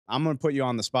I'm going to put you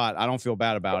on the spot. I don't feel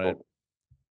bad about it.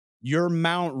 Your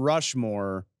Mount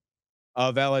Rushmore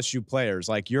of LSU players,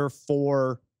 like your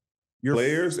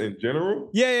Players in general?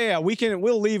 Yeah.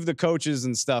 We'll leave the coaches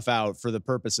and stuff out for the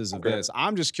purposes of this.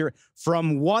 I'm just curious,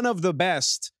 from one of the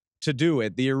best to do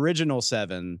it, the original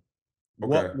 7,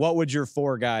 what would your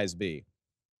 4 guys be?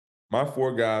 My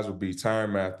 4 guys would be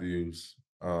Tyrann Matthews,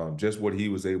 just what he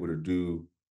was able to do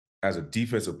as a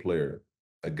defensive player,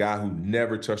 a guy who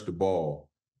never touched the ball,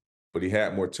 but he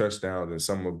had more touchdowns than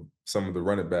some of the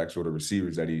running backs or the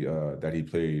receivers that he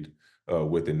played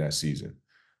with in that season.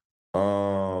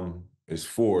 It's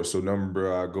 4. So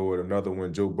I go with another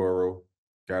one, Joe Burrow.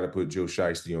 Got to put Joe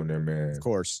Shiesty on there, man. Of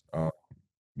course.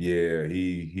 Yeah,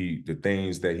 the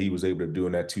things that he was able to do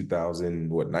in that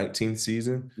 19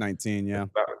 season. 19, yeah.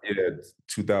 Yeah,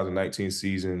 2019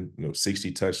 season,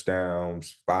 60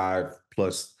 touchdowns,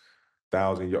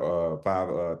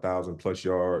 5,000 plus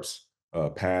yards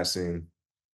passing,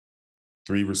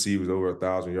 3 receivers over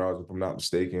 1,000 yards, if I'm not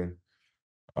mistaken.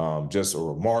 Just a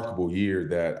remarkable year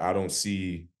that I don't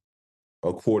see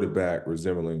a quarterback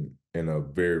resembling in a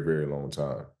very, very long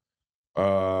time.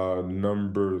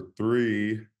 Number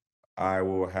 3, I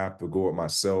will have to go with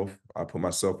myself. I put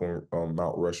myself on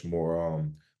Mount Rushmore.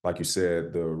 Like you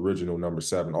said, the original number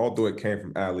 7, although it came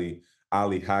from Ali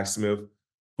Highsmith,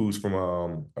 who's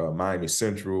from Miami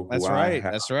Central. That's right.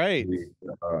 That's right.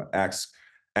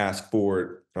 Asked for it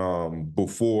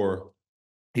before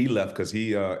he left because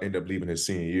he ended up leaving his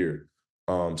senior year.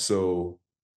 So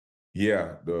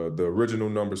yeah, the original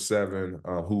number 7,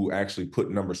 who actually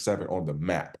put number 7 on the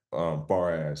map,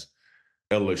 far as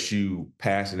LSU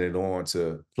passing it on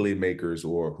to playmakers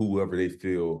or whoever they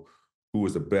feel who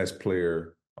was the best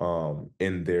player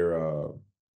in their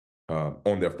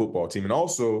on their football team. And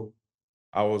also,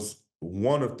 I was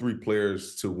one of 3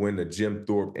 players to win the Jim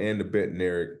Thorpe and the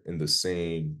Bednarik in the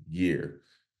same year.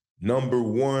 Number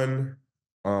 1,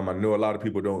 I know a lot of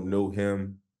people don't know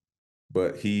him,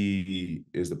 but he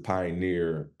is the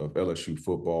pioneer of LSU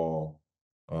football.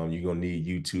 You're gonna need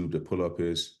YouTube to pull up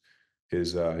his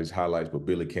highlights. But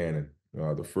Billy Cannon,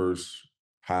 the first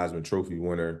Heisman Trophy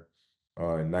winner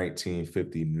in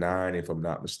 1959, if I'm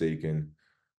not mistaken.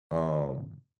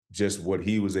 Just what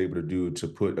he was able to do to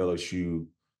put LSU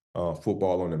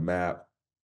football on the map.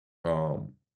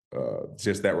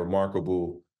 Just that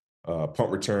remarkable punt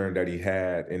return that he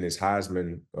had in his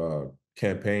Heisman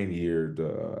campaign year.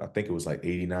 I think it was like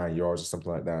 89 yards or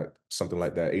something like that.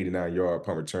 89-yard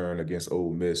punt return against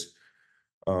Ole Miss.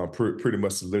 Pretty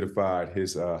much solidified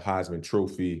his Heisman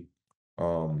Trophy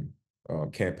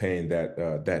campaign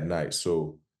that night.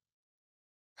 So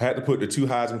I had to put the 2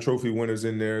 Heisman Trophy winners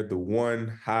in there, the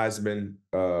one Heisman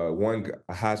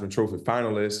Trophy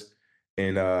finalist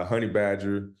and Honey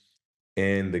Badger,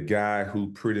 and the guy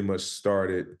who pretty much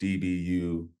started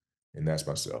DBU, and that's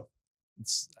myself.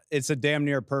 It's a damn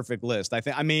near perfect list.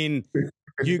 I mean,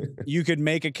 you could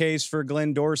make a case for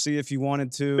Glenn Dorsey if you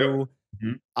wanted to. Yep.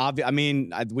 Mm-hmm. I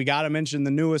mean, we got to mention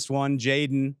the newest one,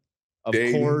 Jaden, of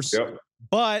course. Yep.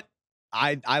 But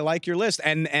I like your list,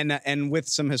 and with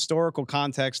some historical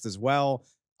context as well.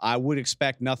 I would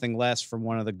expect nothing less from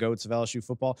one of the GOATs of LSU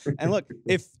football. And look,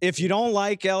 if you don't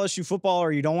like LSU football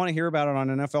or you don't want to hear about it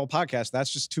on an NFL podcast,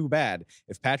 that's just too bad.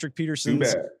 If Patrick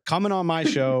Peterson's coming on my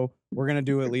show, we're going to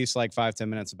do at least like 5-10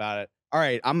 minutes about it. All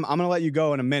right, I'm going to let you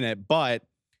go in a minute, but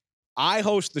I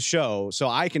host the show, so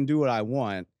I can do what I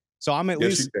want. So I'm going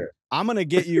to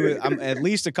get you at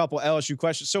least a couple LSU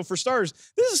questions. So for starters,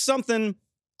 this is something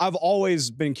I've always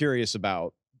been curious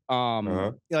about.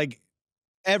 Like,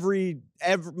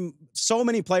 so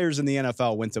many players in the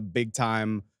NFL went to big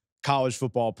time college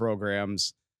football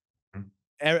programs.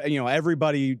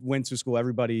 Everybody went to school.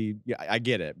 Everybody, I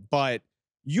get it. But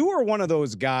you are one of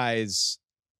those guys.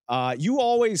 You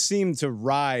always seem to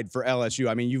ride for LSU.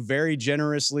 I mean, you very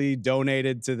generously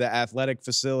donated to the athletic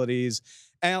facilities.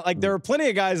 And there are plenty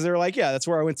of guys that are like, yeah, that's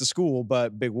where I went to school,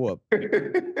 but big whoop.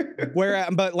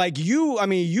 But like you, I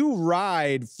mean, you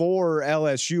ride for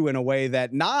LSU in a way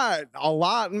that not a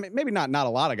lot, maybe not a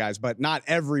lot of guys, but not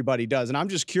everybody does. And I'm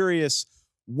just curious,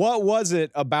 what was it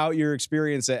about your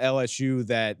experience at LSU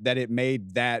that it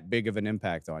made that big of an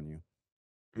impact on you?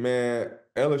 Man,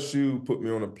 LSU put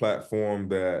me on a platform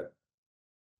that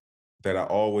I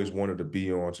always wanted to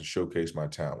be on to showcase my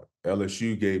talent.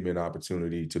 LSU gave me an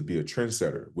opportunity to be a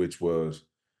trendsetter, which was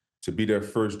to be their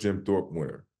first Jim Thorpe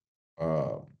winner.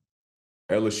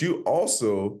 LSU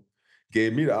also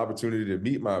gave me the opportunity to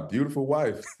meet my beautiful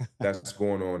wife that's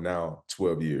going on now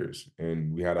 12 years.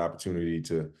 And we had the opportunity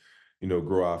to,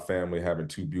 grow our family, having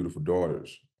 2 beautiful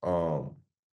daughters. The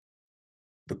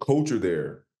culture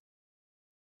there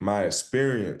my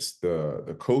experience,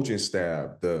 the coaching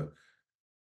staff, the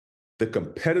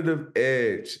competitive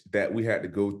edge that we had to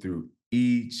go through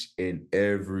each and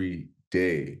every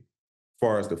day, as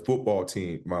far as the football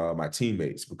team, my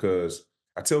teammates, because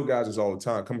I tell guys this all the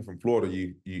time. Coming from Florida,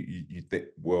 you think,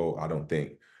 well, I don't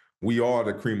think we are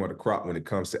the cream of the crop when it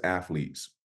comes to athletes.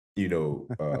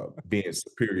 Being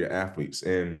superior athletes.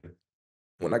 And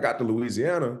when I got to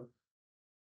Louisiana,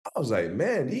 I was like,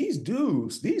 man, these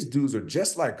dudes are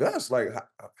just like us. Like,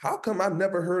 how come I've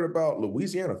never heard about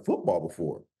Louisiana football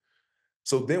before?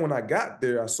 So then when I got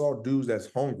there, I saw dudes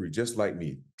that's hungry, just like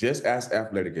me, just as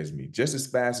athletic as me, just as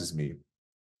fast as me.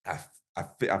 I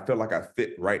felt like I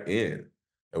fit right in.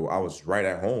 I was right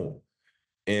at home.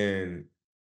 And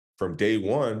from day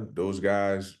one, those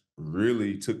guys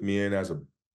really took me in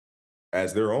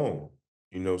as their own.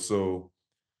 So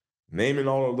naming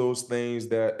all of those things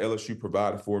that LSU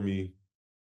provided for me,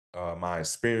 my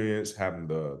experience, having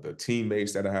the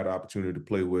teammates that I had the opportunity to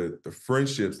play with, the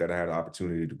friendships that I had the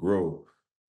opportunity to grow,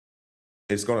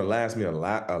 it's gonna last me a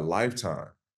lifetime.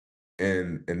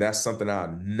 And that's something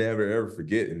I'll never ever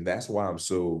forget. And that's why I'm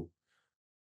so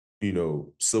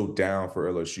down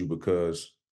for LSU,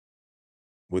 because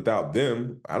without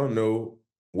them, I don't know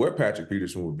where Patrick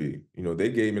Peterson would be. They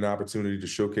gave me an opportunity to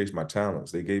showcase my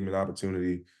talents. They gave me an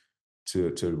opportunity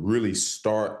to really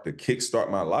kickstart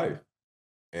my life.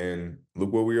 And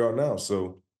look where we are now.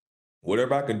 So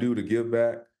whatever I can do to give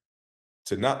back,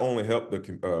 to not only help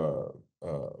the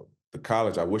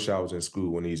college. I wish I was in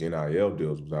school when these NIL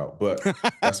deals was out, but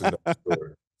that's another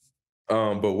story.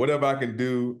 But whatever I can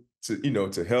do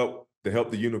to help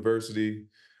the university,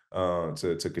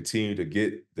 to continue to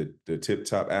get the tip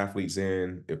top athletes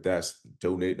in, if that's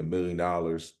donating $1 million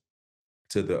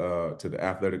to the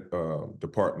athletic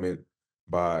department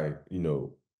by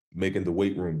making the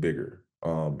weight room bigger.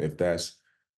 If that's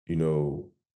you know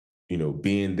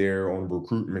being there on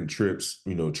recruitment trips,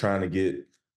 trying to get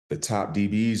the top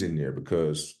DBs in there,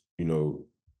 because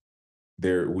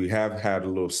there we have had a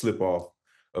little slip off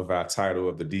of our title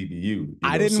of the DBU.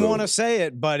 I didn't want to So say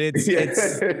it, but it's yeah,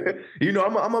 it's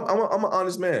I'm an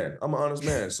honest man. I'm an honest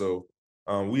man. So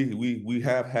we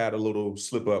have had a little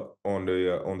slip up on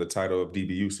the title of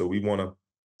DBU. So we want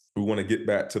to get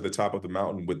back to the top of the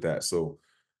mountain with that. So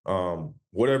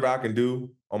whatever I can do,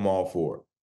 I'm all for it.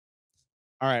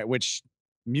 all right, which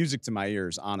music to my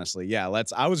ears, honestly. Yeah,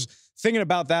 I was thinking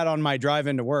about that on my drive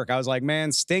into work. I was like,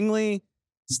 man,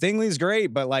 Stingley's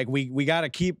great, but like we got to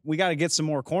get some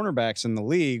more cornerbacks in the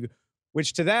league,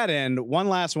 which to that end, one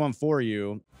last one for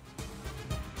you.